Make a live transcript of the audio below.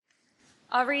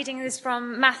Our reading is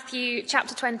from Matthew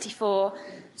chapter 24,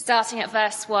 starting at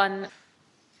verse 1.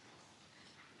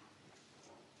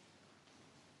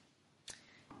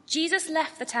 Jesus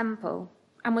left the temple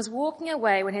and was walking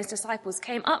away when his disciples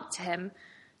came up to him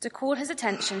to call his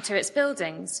attention to its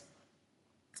buildings.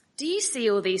 "Do you see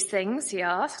all these things?" he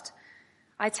asked.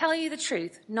 "I tell you the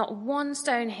truth, not one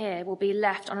stone here will be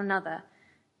left on another.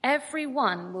 Every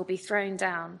one will be thrown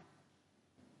down."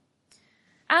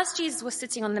 As Jesus was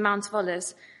sitting on the Mount of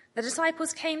Olives, the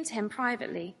disciples came to him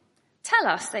privately. "Tell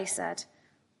us," they said,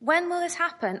 "when will this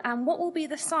happen, and what will be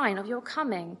the sign of your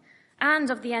coming and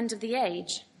of the end of the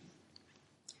age?"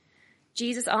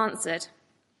 Jesus answered,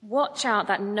 "Watch out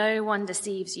that no one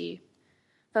deceives you.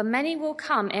 For many will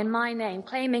come in my name,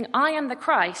 claiming I am the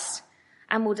Christ,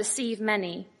 and will deceive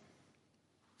many.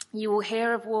 You will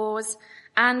hear of wars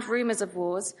and rumors of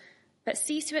wars, but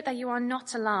see to it that you are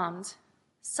not alarmed.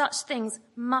 Such things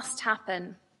must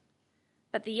happen,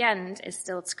 but the end is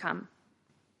still to come.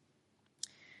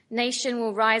 Nation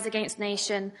will rise against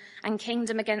nation, and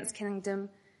kingdom against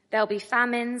kingdom. There'll be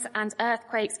famines and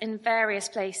earthquakes in various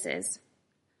places.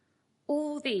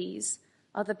 All these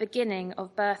are the beginning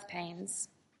of birth pains.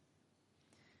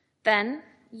 Then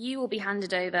you will be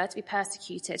handed over to be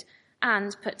persecuted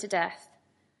and put to death,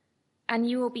 and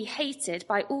you will be hated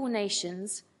by all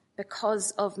nations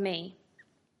because of me.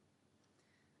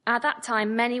 At that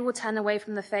time, many will turn away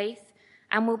from the faith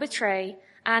and will betray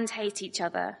and hate each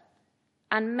other,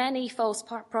 and many false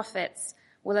prophets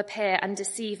will appear and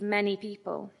deceive many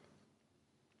people.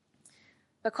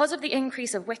 Because of the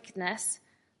increase of wickedness,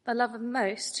 the love of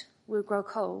most will grow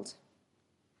cold.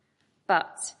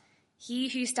 But he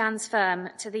who stands firm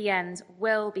to the end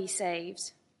will be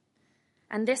saved.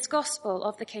 And this gospel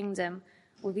of the kingdom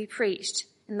will be preached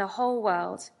in the whole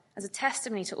world as a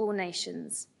testimony to all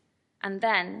nations, and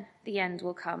then the end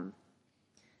will come.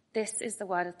 This is the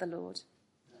word of the Lord.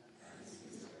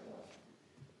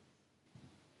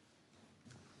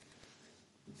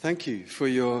 Thank you for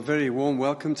your very warm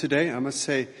welcome today. I must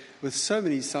say, with so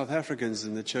many South Africans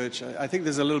in the church, I think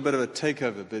there's a little bit of a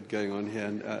takeover bid going on here,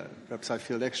 and perhaps I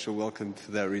feel extra welcome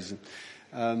for that reason.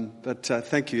 But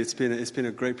thank you. It's been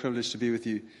a great privilege to be with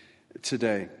you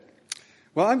today.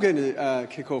 Well, I'm going to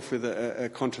kick off with a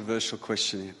controversial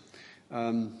question here,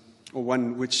 or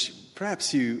one which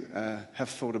perhaps you have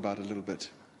thought about a little bit.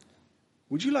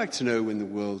 Would you like to know when the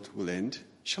world will end?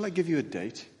 Shall I give you a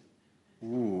date?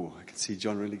 Ooh, I can see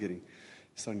John really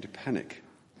starting to panic.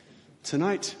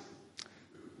 Tonight,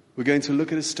 we're going to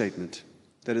look at a statement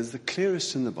that is the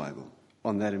clearest in the Bible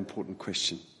on that important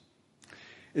question.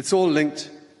 It's all linked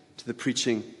to the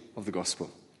preaching of the gospel.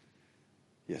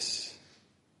 Yes.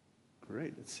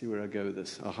 Great. Let's see where I go with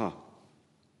this. Aha.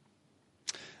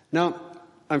 Now,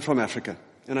 I'm from Africa,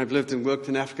 and I've lived and worked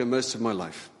in Africa most of my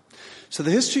life. So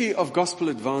the history of gospel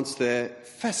advance there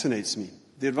fascinates me.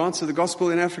 The advance of the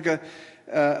gospel in Africa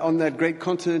on that great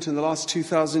continent in the last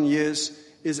 2,000 years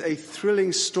is a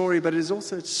thrilling story, but it is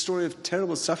also a story of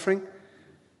terrible suffering,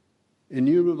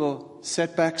 innumerable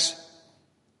setbacks,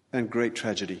 and great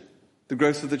tragedy. The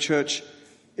growth of the church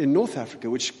in North Africa,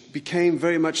 which became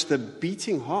very much the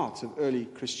beating heart of early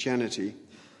Christianity,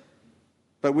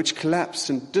 but which collapsed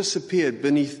and disappeared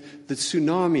beneath the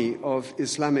tsunami of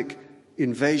Islamic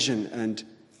invasion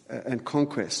and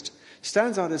conquest,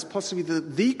 stands out as possibly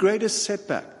the greatest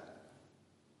setback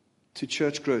to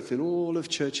church growth in all of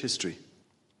church history.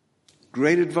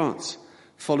 Great advance,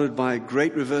 followed by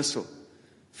great reversal,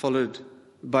 followed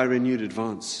by renewed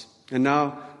advance. And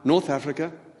now, North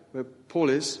Africa, where Paul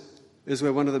is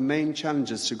where one of the main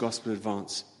challenges to gospel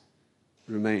advance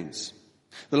remains.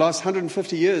 The last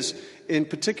 150 years, in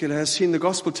particular, has seen the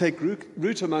gospel take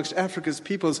root amongst Africa's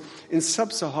peoples in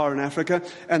sub-Saharan Africa,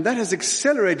 and that has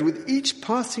accelerated with each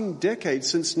passing decade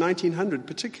since 1900,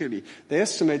 particularly. They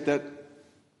estimate that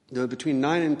there were between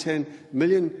 9 and 10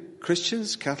 million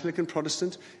Christians, Catholic and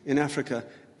Protestant, in Africa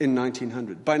in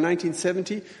 1900. By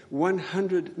 1970,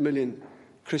 100 million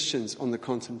Christians on the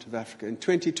continent of Africa. In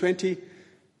 2020,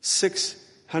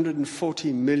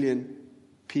 640 million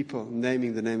people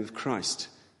naming the name of Christ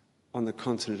on the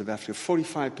continent of Africa,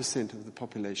 45% of the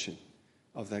population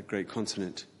of that great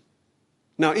continent.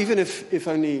 Now, even if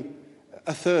only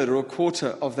a third or a quarter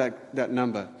of that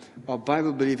number are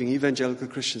Bible-believing evangelical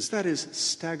Christians, that is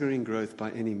staggering growth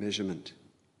by any measurement.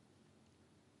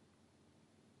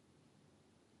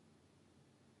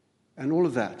 And all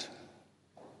of that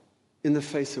in the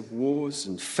face of wars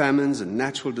and famines and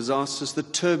natural disasters, the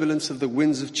turbulence of the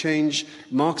winds of change,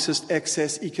 Marxist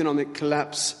excess, economic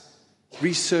collapse,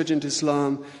 resurgent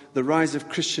Islam, the rise of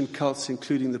Christian cults,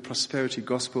 including the prosperity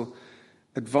gospel,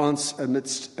 advance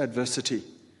amidst adversity,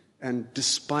 and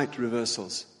despite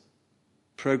reversals,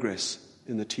 progress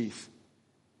in the teeth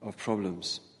of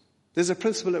problems. There's a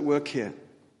principle at work here,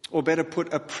 or better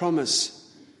put, a promise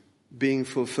being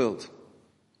fulfilled.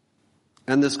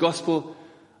 And this gospel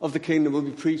of the kingdom will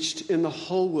be preached in the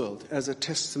whole world as a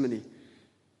testimony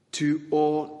to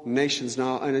all nations.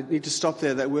 Now, I need to stop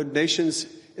there. That word nations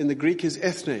in the Greek is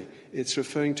ethne. It's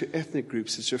referring to ethnic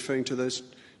groups. It's referring to those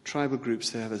tribal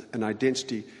groups that have an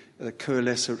identity that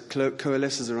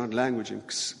coalesces around language and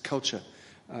culture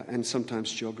and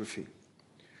sometimes geography.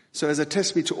 So as a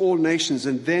testimony to all nations,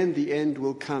 and then the end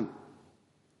will come.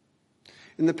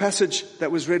 In the passage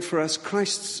that was read for us,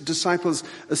 Christ's disciples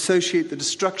associate the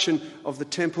destruction of the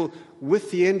temple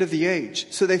with the end of the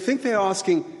age. So they think they're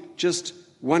asking just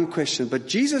one question, but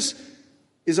Jesus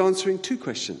is answering two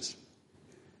questions.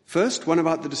 First, one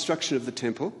about the destruction of the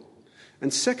temple,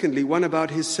 and secondly, one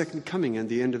about his second coming and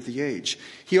the end of the age.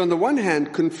 He, on the one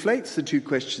hand, conflates the two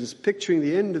questions, picturing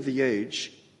the end of the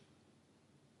age.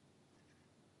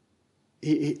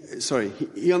 He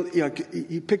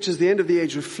pictures the end of the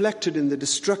age reflected in the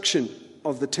destruction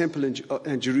of the temple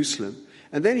in Jerusalem.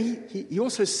 And then he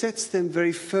also sets them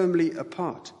very firmly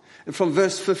apart. And from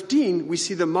verse 15, we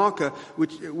see the marker,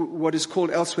 what is called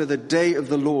elsewhere the day of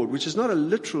the Lord, which is not a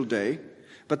literal day,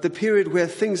 but the period where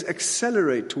things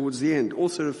accelerate towards the end,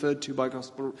 also referred to by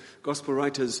gospel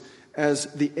writers as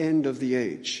the end of the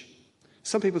age.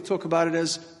 Some people talk about it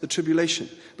as the tribulation.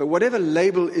 But whatever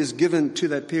label is given to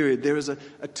that period, there is a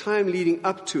time leading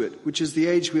up to it, which is the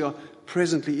age we are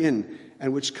presently in,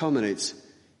 and which culminates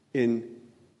in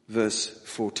verse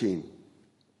 14.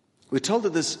 We're told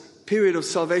that this period of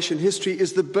salvation history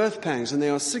is the birth pangs, and they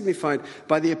are signified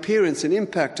by the appearance and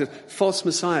impact of false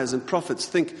messiahs and prophets.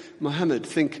 Think Muhammad,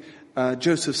 think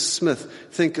Joseph Smith,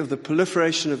 think of the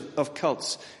proliferation of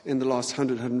cults in the last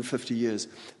 150 years.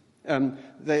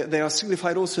 They are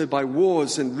signified also by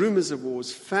wars and rumors of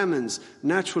wars, famines,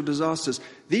 natural disasters.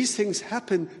 These things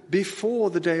happen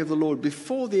before the day of the Lord,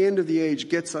 before the end of the age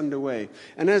gets underway.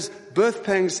 And as birth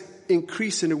pangs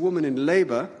increase in a woman in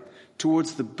labor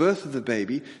towards the birth of the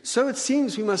baby, so it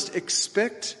seems we must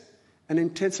expect an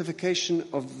intensification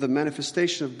of the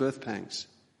manifestation of birth pangs.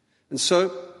 And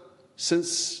so,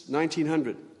 since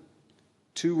 1900,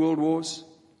 2 world wars,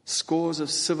 scores of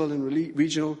civil and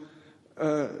regional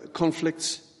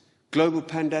conflicts, global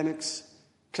pandemics,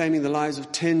 claiming the lives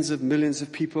of tens of millions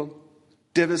of people,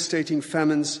 devastating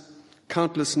famines,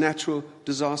 countless natural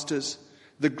disasters,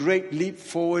 the great leap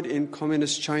forward in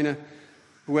communist China,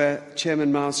 where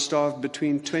Chairman Mao starved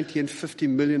between 20 and 50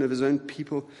 million of his own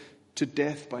people to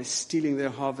death by stealing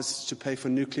their harvests to pay for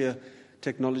nuclear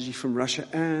technology from Russia,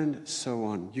 and so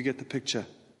on. You get the picture.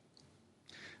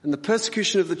 And the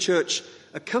persecution of the church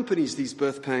accompanies these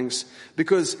birth pangs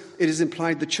because it is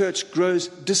implied the church grows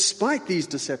despite these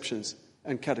deceptions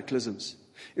and cataclysms.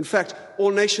 In fact,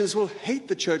 all nations will hate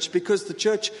the church because the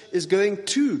church is going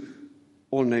to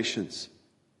all nations.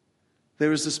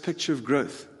 There is this picture of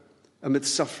growth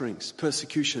amidst sufferings,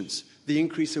 persecutions, the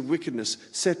increase of wickedness,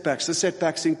 setbacks. The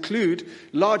setbacks include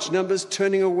large numbers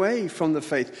turning away from the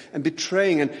faith and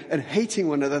betraying and hating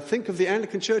one another. Think of the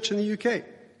Anglican Church in the UK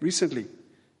recently,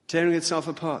 tearing itself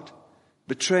apart,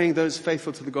 betraying those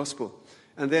faithful to the gospel.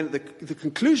 And then at the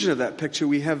conclusion of that picture,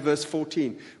 we have verse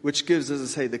 14, which gives, as I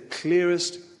say, the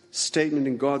clearest statement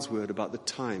in God's word about the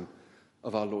time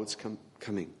of our Lord's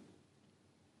coming.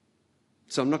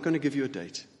 So I'm not going to give you a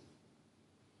date,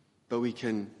 but we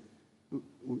can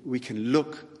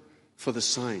look for the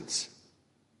signs.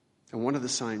 And one of the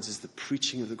signs is the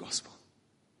preaching of the gospel.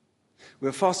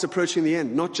 We're fast approaching the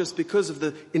end, not just because of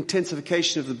the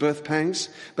intensification of the birth pangs,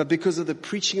 but because of the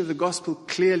preaching of the gospel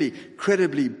clearly,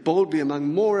 credibly, boldly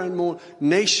among more and more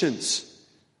nations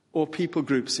or people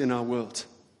groups in our world.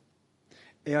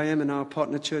 AIM and our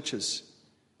partner churches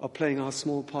are playing our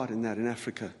small part in that in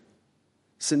Africa.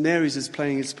 St. Mary's is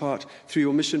playing its part through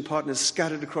your mission partners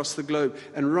scattered across the globe,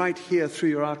 and right here through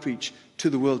your outreach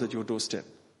to the world at your doorstep.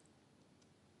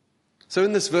 So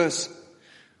in this verse,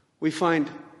 we find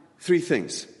 3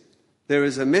 things. There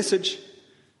is a message,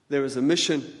 there is a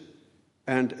mission,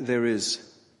 and there is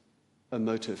a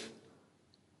motive.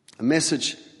 A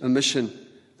message, a mission,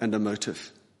 and a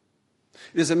motive.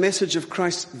 It is a message of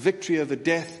Christ's victory over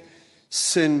death,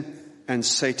 sin, and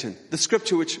Satan. The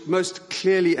scripture which most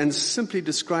clearly and simply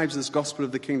describes this gospel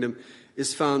of the kingdom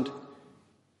is found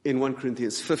in 1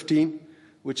 Corinthians 15,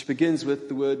 which begins with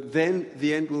the word, then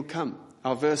the end will come.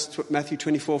 Our verse, Matthew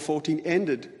 24:14,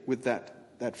 ended with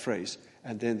that phrase,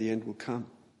 and then the end will come.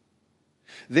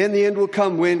 Then the end will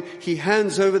come when he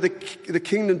hands over the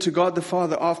kingdom to God the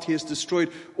Father after he has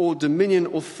destroyed all dominion,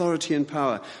 authority, and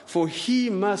power. For he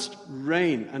must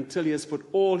reign until he has put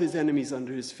all his enemies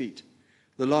under his feet.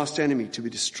 The last enemy to be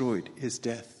destroyed is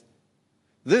death.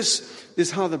 This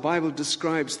is how the Bible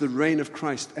describes the reign of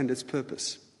Christ and its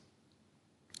purpose.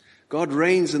 God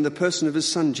reigns in the person of his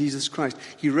Son, Jesus Christ.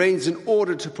 He reigns in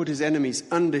order to put his enemies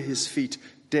under his feet,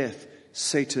 death,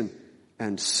 Satan,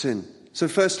 and sin. So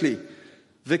firstly,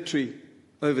 victory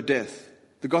over death.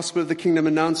 The gospel of the kingdom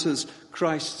announces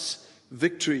Christ's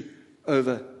victory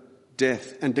over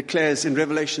death and declares in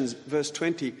Revelation verse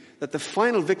 20 that the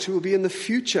final victory will be in the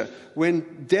future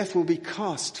when death will be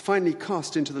finally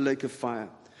cast into the lake of fire.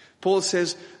 Paul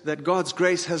says that God's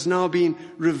grace has now been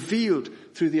revealed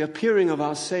through the appearing of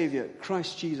our Savior,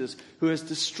 Christ Jesus, who has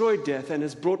destroyed death and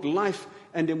has brought life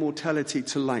and immortality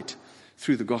to light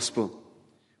through the gospel.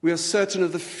 We are certain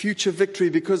of the future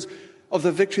victory because of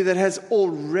the victory that has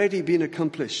already been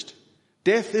accomplished.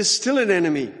 Death is still an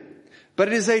enemy, but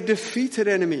it is a defeated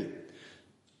enemy.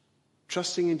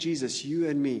 Trusting in Jesus, you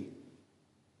and me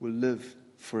will live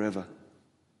forever.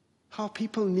 How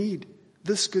people need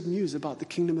this good news about the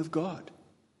kingdom of God.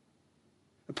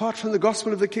 Apart from the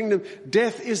gospel of the kingdom,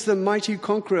 death is the mighty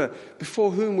conqueror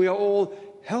before whom we are all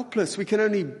helpless. We can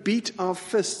only beat our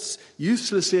fists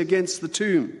uselessly against the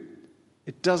tomb.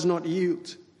 It does not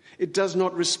yield. It does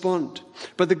not respond.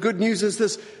 But the good news is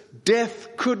this: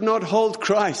 death could not hold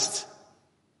Christ.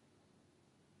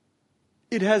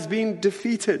 It has been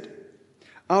defeated.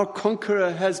 Our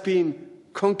conqueror has been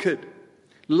conquered.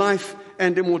 Life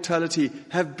and immortality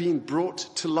have been brought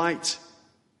to light.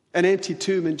 An empty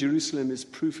tomb in Jerusalem is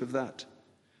proof of that.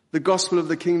 The gospel of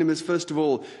the kingdom is, first of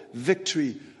all,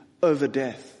 victory over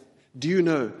death. Do you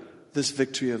know this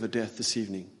victory over death this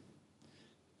evening?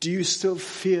 Do you still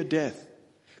fear death?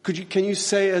 Can you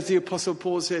say, as the Apostle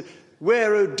Paul said,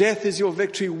 "Where, O death, is your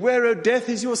victory? Where, O death,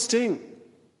 is your sting?"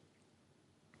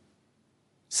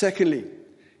 Secondly,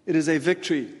 it is a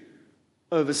victory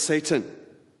over Satan.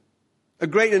 A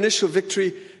great initial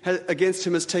victory against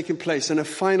him has taken place, and a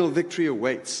final victory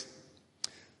awaits.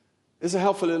 There's a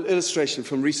helpful illustration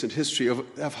from recent history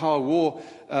of how a war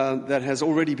that has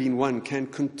already been won can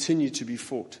continue to be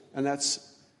fought. And that's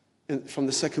from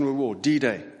the Second World War,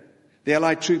 D-Day. The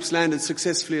Allied troops landed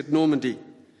successfully at Normandy.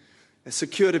 They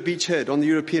secured a beachhead on the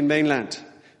European mainland.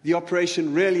 The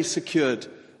operation really secured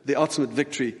the ultimate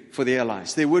victory for the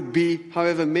Allies. There would be,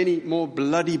 however, many more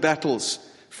bloody battles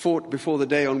fought before the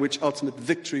day on which ultimate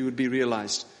victory would be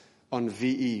realized on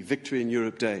VE, Victory in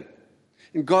Europe Day.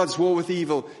 In God's war with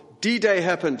evil, D-Day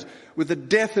happened with the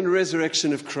death and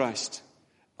resurrection of Christ.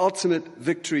 Ultimate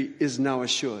victory is now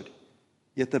assured.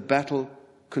 Yet the battle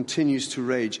continues to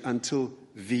rage until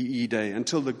VE Day,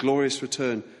 until the glorious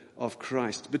return of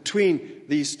Christ. Between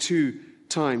these two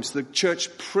times, the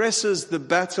church presses the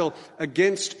battle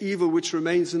against evil which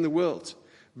remains in the world.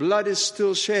 Blood is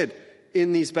still shed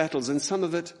in these battles, and some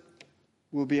of it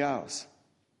will be ours.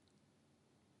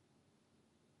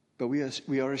 But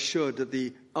we are assured that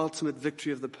the ultimate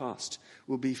victory of the past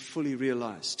will be fully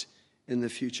realized in the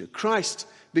future. Christ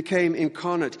became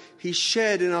incarnate. He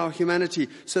shared in our humanity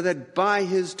so that by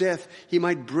his death he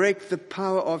might break the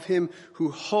power of him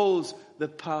who holds the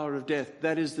power of death,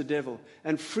 that is the devil,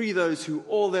 and free those who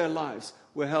all their lives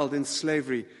were held in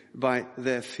slavery by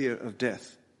their fear of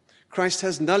death. Christ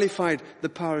has nullified the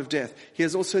power of death. He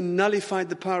has also nullified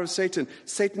the power of Satan.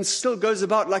 Satan still goes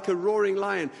about like a roaring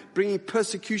lion, bringing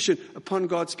persecution upon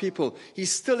God's people. He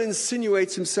still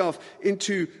insinuates himself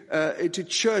into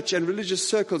church and religious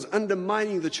circles,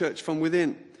 undermining the church from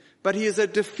within. But he is a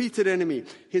defeated enemy.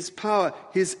 His power,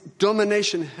 his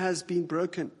domination has been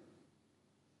broken.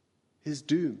 His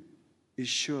doom is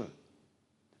sure.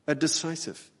 The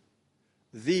decisive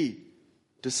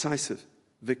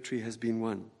victory has been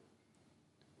won.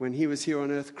 When he was here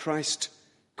on earth, Christ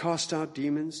cast out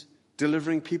demons,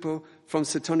 delivering people from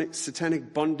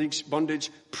satanic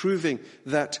bondage, proving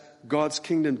that God's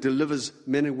kingdom delivers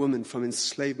men and women from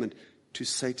enslavement to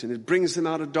Satan. It brings them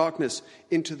out of darkness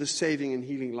into the saving and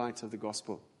healing light of the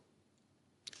gospel.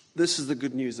 This is the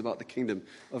good news about the kingdom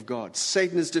of God.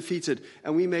 Satan is defeated,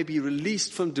 and we may be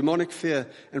released from demonic fear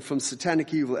and from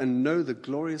satanic evil and know the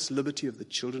glorious liberty of the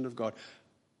children of God.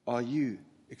 Are you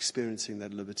experiencing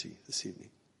that liberty this evening?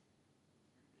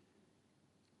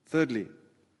 Thirdly,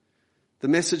 the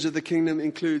message of the kingdom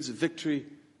includes victory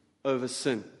over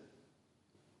sin.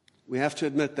 We have to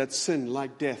admit that sin,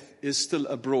 like death, is still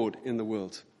abroad in the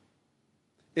world.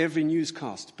 Every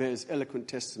newscast bears eloquent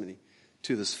testimony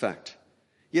to this fact.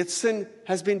 Yet sin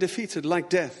has been defeated like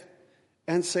death,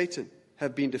 and Satan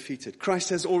have been defeated.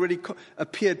 Christ has already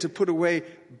appeared to put away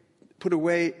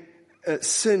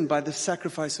sin by the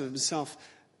sacrifice of himself,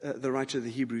 the writer of the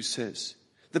Hebrews says.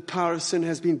 The power of sin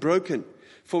has been broken.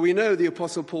 For we know, the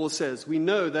Apostle Paul says, we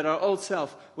know that our old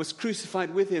self was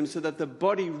crucified with him so that the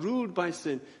body ruled by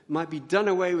sin might be done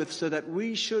away with, so that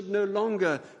we should no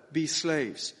longer be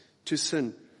slaves to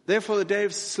sin. Therefore, the day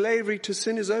of slavery to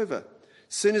sin is over.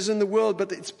 Sin is in the world,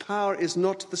 but its power is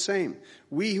not the same.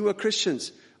 We who are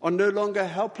Christians are no longer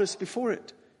helpless before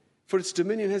it, for its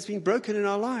dominion has been broken in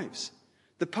our lives.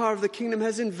 The power of the kingdom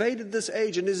has invaded this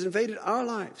age and has invaded our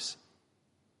lives,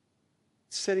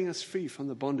 setting us free from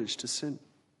the bondage to sin.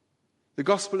 The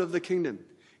gospel of the kingdom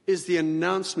is the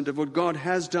announcement of what God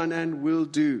has done and will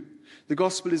do. The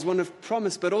gospel is one of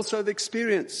promise, but also of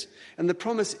experience. And the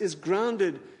promise is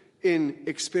grounded in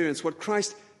experience. What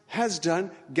Christ has done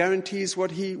guarantees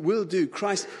what he will do.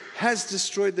 Christ has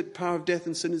destroyed the power of death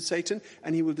and sin and Satan,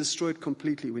 and he will destroy it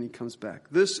completely when he comes back.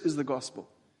 This is the gospel.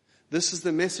 This is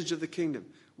the message of the kingdom,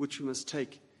 which we must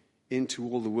take into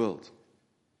all the world.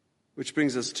 Which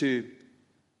brings us to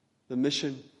the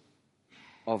mission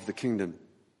of the kingdom.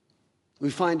 We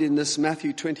find in this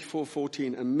Matthew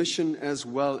 24:14 a mission as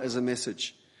well as a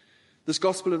message. This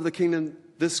gospel of the kingdom,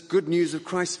 this good news of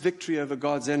Christ's victory over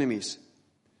God's enemies,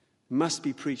 must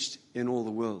be preached in all the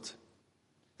world.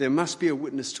 There must be a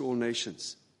witness to all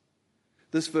nations.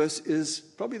 This verse is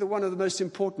probably the one of the most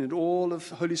important in all of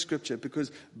Holy Scripture,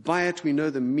 because by it we know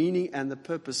the meaning and the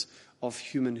purpose of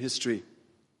human history.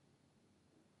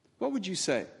 What would you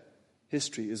say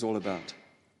history is all about?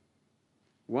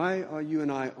 Why are you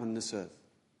and I on this earth?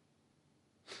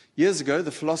 Years ago,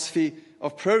 the philosophy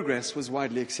of progress was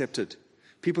widely accepted.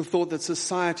 People thought that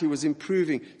society was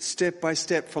improving step by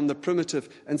step from the primitive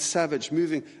and savage,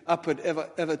 moving upward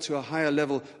ever to a higher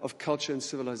level of culture and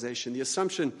civilization. The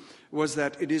assumption was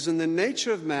that it is in the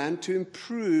nature of man to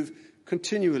improve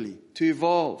continually, to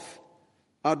evolve.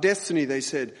 Our destiny, they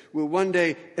said, will one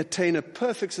day attain a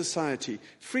perfect society,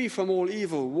 free from all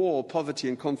evil, war, poverty,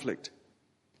 and conflict.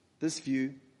 This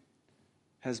view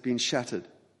has been shattered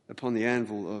upon the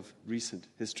anvil of recent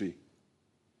history.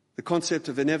 The concept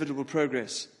of inevitable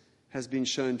progress has been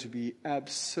shown to be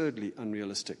absurdly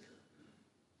unrealistic.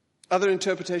 Other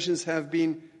interpretations have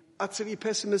been utterly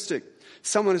pessimistic.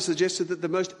 Someone has suggested that the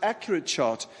most accurate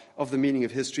chart of the meaning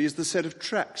of history is the set of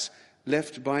tracks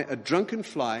left by a drunken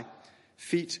fly,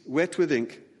 feet wet with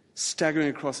ink, staggering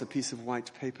across a piece of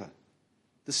white paper.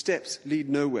 The steps lead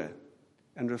nowhere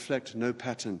and reflect no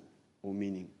pattern or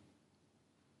meaning.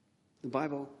 The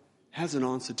Bible has an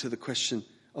answer to the question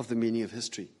of the meaning of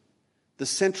history. The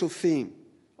central theme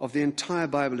of the entire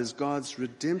Bible is God's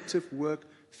redemptive work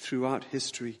throughout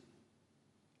history.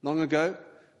 Long ago,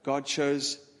 God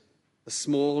chose a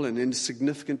small and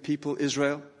insignificant people,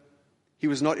 Israel. He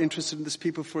was not interested in this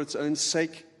people for its own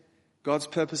sake. God's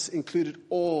purpose included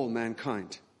all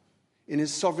mankind. In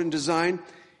his sovereign design,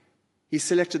 he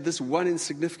selected this one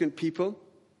insignificant people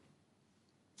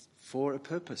for a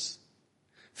purpose.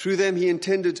 Through them, he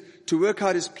intended to work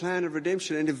out his plan of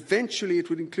redemption, and eventually it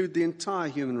would include the entire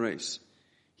human race.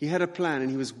 He had a plan,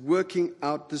 and he was working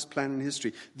out this plan in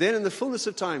history. Then in the fullness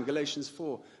of time, Galatians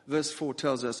 4, verse 4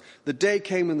 tells us, the day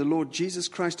came when the Lord Jesus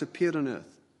Christ appeared on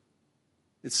earth.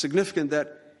 It's significant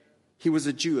that he was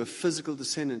a Jew, a physical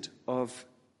descendant of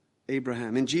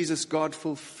Abraham. In Jesus, God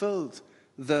fulfilled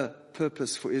the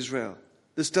purpose for Israel.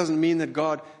 This doesn't mean that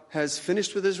God has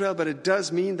finished with Israel, but it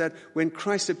does mean that when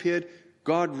Christ appeared,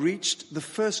 God reached the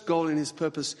first goal in his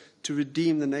purpose to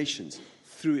redeem the nations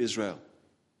through Israel.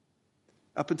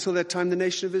 Up until that time, the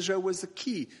nation of Israel was the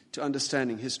key to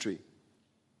understanding history.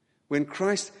 When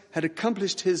Christ had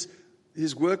accomplished his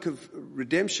work of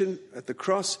redemption at the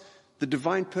cross, the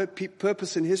divine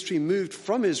purpose in history moved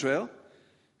from Israel,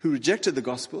 who rejected the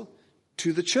gospel,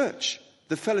 to the church,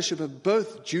 the fellowship of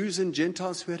both Jews and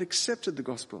Gentiles who had accepted the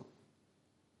gospel.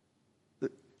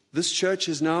 This church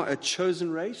is now a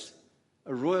chosen race,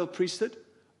 a royal priesthood,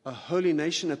 a holy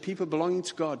nation, a people belonging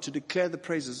to God, to declare the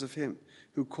praises of him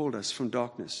who called us from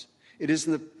darkness. It is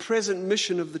in the present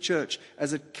mission of the church,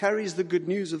 as it carries the good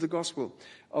news of the gospel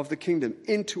of the kingdom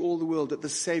into all the world, that the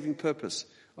saving purpose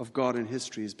of God in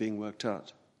history is being worked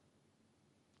out.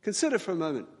 Consider for a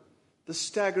moment the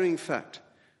staggering fact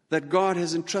that God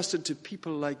has entrusted to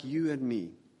people like you and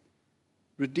me,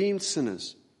 redeemed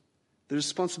sinners, the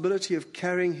responsibility of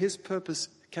carrying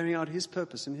out his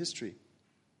purpose in history.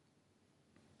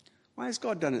 Why has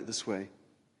God done it this way?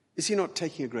 Is he not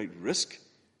taking a great risk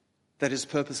that his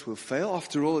purpose will fail?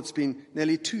 After all, it's been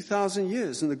nearly 2,000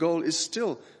 years and the goal is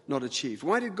still not achieved.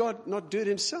 Why did God not do it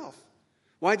himself?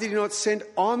 Why did he not send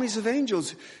armies of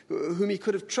angels whom he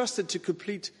could have trusted to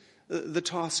complete the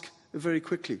task very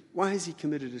quickly. Why has he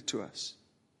committed it to us?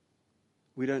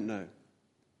 We don't know.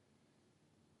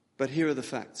 But here are the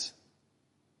facts.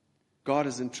 God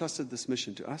has entrusted this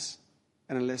mission to us,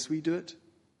 and unless we do it,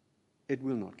 it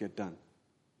will not get done.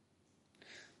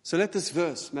 So let this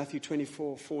verse, Matthew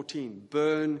 24:14,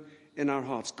 burn in our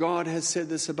hearts. God has said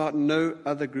this about no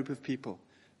other group of people.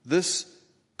 This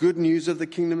good news of the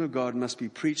kingdom of God must be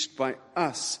preached by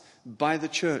us, by the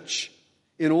church,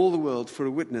 in all the world for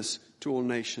a witness to all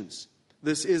nations.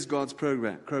 This is God's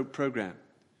program.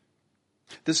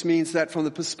 This means that from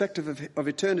the perspective of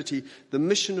eternity, the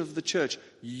mission of the church,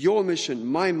 your mission,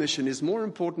 my mission, is more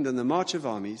important than the march of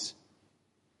armies,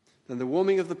 than the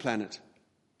warming of the planet,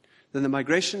 than the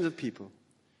migration of people,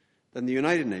 than the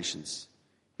United Nations,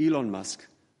 Elon Musk,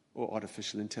 or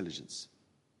artificial intelligence.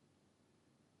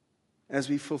 As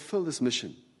we fulfill this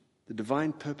mission, the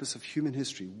divine purpose of human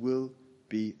history will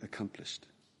be accomplished.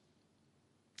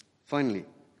 Finally,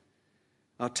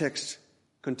 our text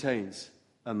contains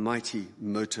a mighty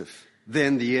motive.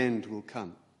 Then the end will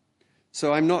come.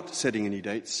 So I'm not setting any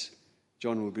dates.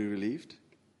 John will be relieved.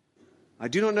 I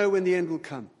do not know when the end will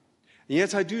come. And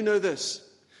yet I do know this,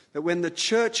 that when the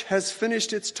church has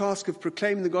finished its task of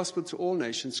proclaiming the gospel to all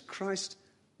nations, Christ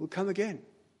will come again.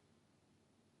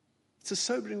 It's a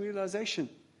sobering realization.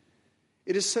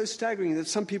 It is so staggering that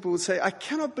some people will say, I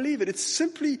cannot believe it. It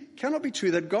simply cannot be true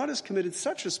that God has committed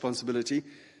such responsibility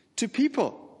to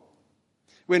people.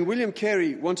 When William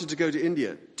Carey wanted to go to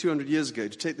India 200 years ago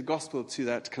to take the gospel to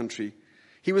that country,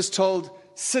 he was told,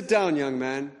 sit down, young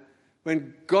man.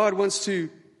 When God wants to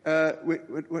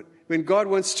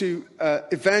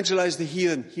evangelize the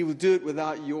heathen, he will do it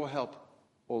without your help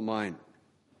or mine.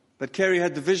 But Carey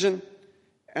had the vision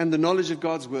and the knowledge of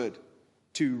God's word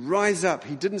to rise up.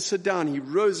 He didn't sit down. He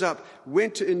rose up,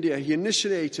 went to India. He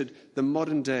initiated the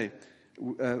modern day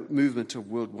movement of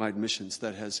worldwide missions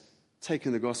that has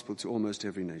taken the gospel to almost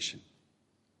every nation.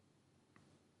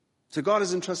 So God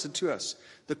has entrusted to us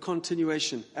the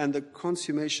continuation and the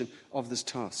consummation of this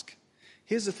task.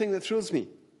 Here's the thing that thrills me.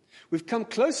 We've come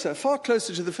closer, far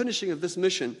closer to the finishing of this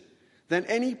mission than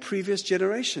any previous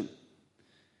generation.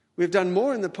 We've done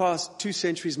more in the past 2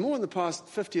 centuries, more in the past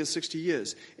 50 or 60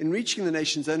 years in reaching the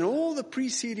nations than all the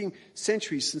preceding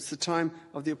centuries since the time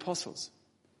of the apostles.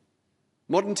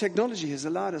 Modern technology has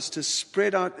allowed us to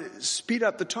speed up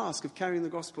the task of carrying the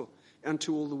gospel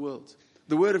unto all the world.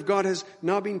 The word of God has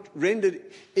now been rendered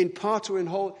in part or in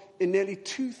whole in nearly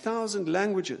 2,000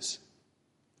 languages.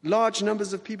 Large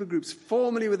numbers of people groups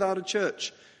formerly without a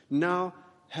church now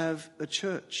have a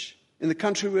church. In the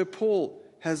country where Paul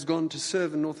has gone to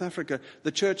serve in North Africa,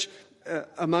 the church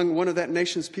among one of that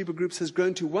nation's people groups has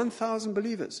grown to 1,000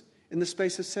 believers in the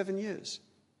space of 7 years.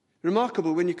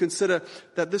 Remarkable when you consider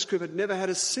that this group had never had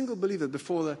a single believer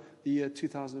before the year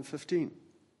 2015.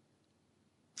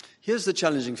 Here's the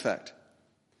challenging fact.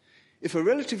 If a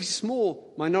relatively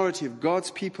small minority of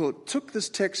God's people took this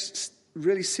text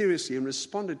really seriously and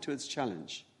responded to its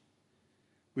challenge,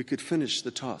 we could finish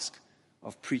the task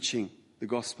of preaching the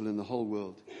gospel in the whole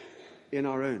world in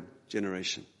our own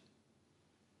generation.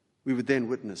 We would then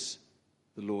witness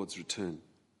the Lord's return.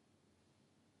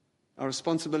 Our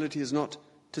responsibility is not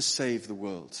to save the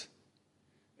world.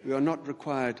 We are not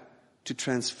required to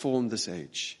transform this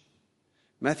age.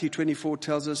 Matthew 24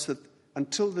 tells us that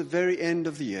until the very end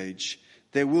of the age,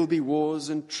 there will be wars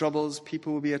and troubles.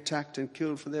 People will be attacked and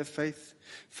killed for their faith.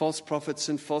 False prophets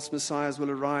and false messiahs will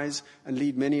arise and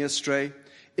lead many astray.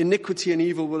 Iniquity and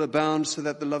evil will abound so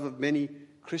that the love of many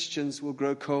Christians will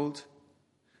grow cold.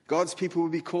 God's people will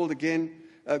be called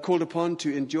upon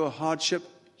to endure hardship.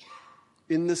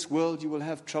 In this world you will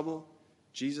have trouble,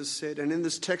 Jesus said. And in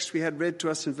this text we had read to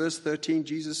us in verse 13,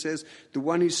 Jesus says, the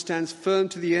one who stands firm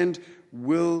to the end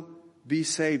will be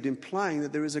saved, implying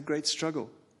that there is a great struggle.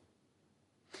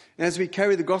 As we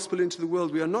carry the gospel into the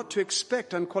world, we are not to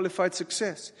expect unqualified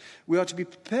success. We are to be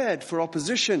prepared for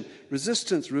opposition,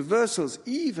 resistance, reversals,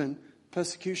 even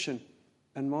persecution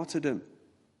and martyrdom.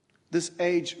 This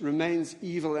age remains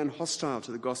evil and hostile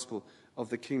to the gospel of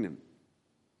the kingdom.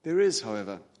 There is,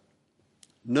 however,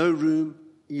 no room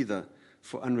either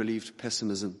for unrelieved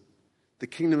pessimism. The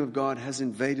kingdom of God has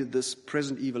invaded this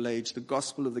present evil age. The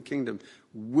gospel of the kingdom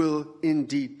will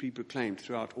indeed be proclaimed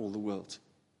throughout all the world.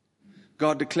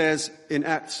 God declares in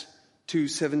Acts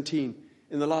 2:17,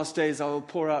 in the last days I will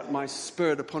pour out my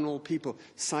spirit upon all people,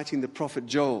 citing the prophet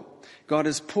Joel. God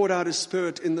has poured out his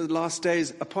spirit in the last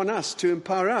days upon us to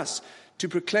empower us to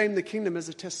proclaim the kingdom as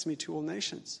a testimony to all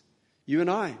nations. You and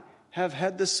I have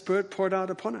had the spirit poured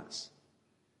out upon us.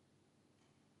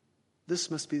 This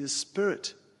must be the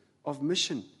spirit of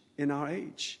mission in our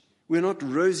age. We're not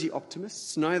rosy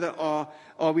optimists. Neither are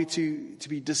we to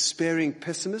be despairing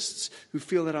pessimists who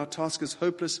feel that our task is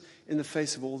hopeless in the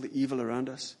face of all the evil around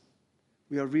us.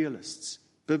 We are realists,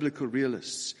 biblical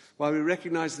realists. While we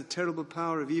recognize the terrible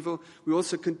power of evil, we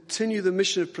also continue the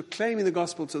mission of proclaiming the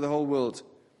gospel to the whole world,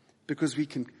 because we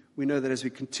know that as we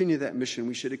continue that mission,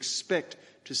 we should expect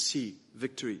to see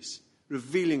victories,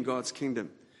 revealing God's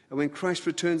kingdom. And when Christ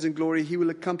returns in glory, he will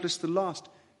accomplish the last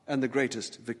and the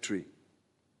greatest victory.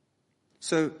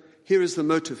 So here is the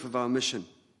motive of our mission.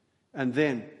 And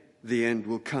then the end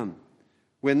will come.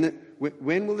 When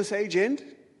will this age end?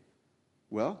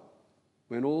 Well,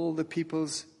 when all the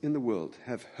peoples in the world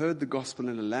have heard the gospel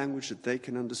in a language that they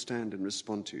can understand and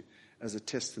respond to as a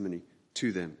testimony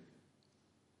to them.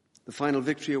 The final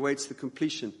victory awaits the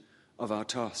completion of our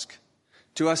task.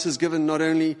 To us is given not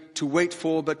only to wait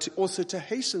for, but also to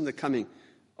hasten the coming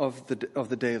of the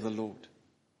day of the Lord.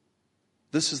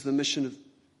 This is the mission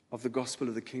of the gospel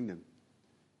of the kingdom.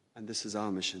 And this is our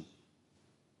mission.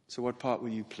 So what part will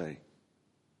you play?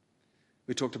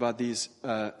 We talked about these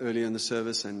earlier in the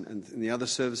service and in the other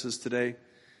services today.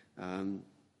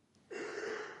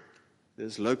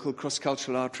 There's local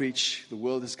cross-cultural outreach. The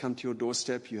world has come to your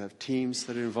doorstep. You have teams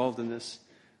that are involved in this.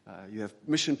 You have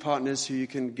mission partners who you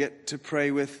can get to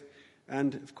pray with.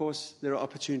 And, of course, there are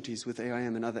opportunities with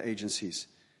AIM and other agencies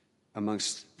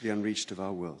amongst the unreached of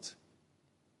our world.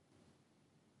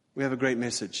 We have a great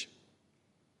message,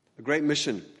 a great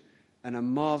mission, and a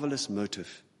marvelous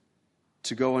motive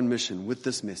to go on mission with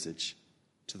this message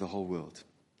to the whole world.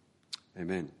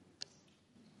 Amen.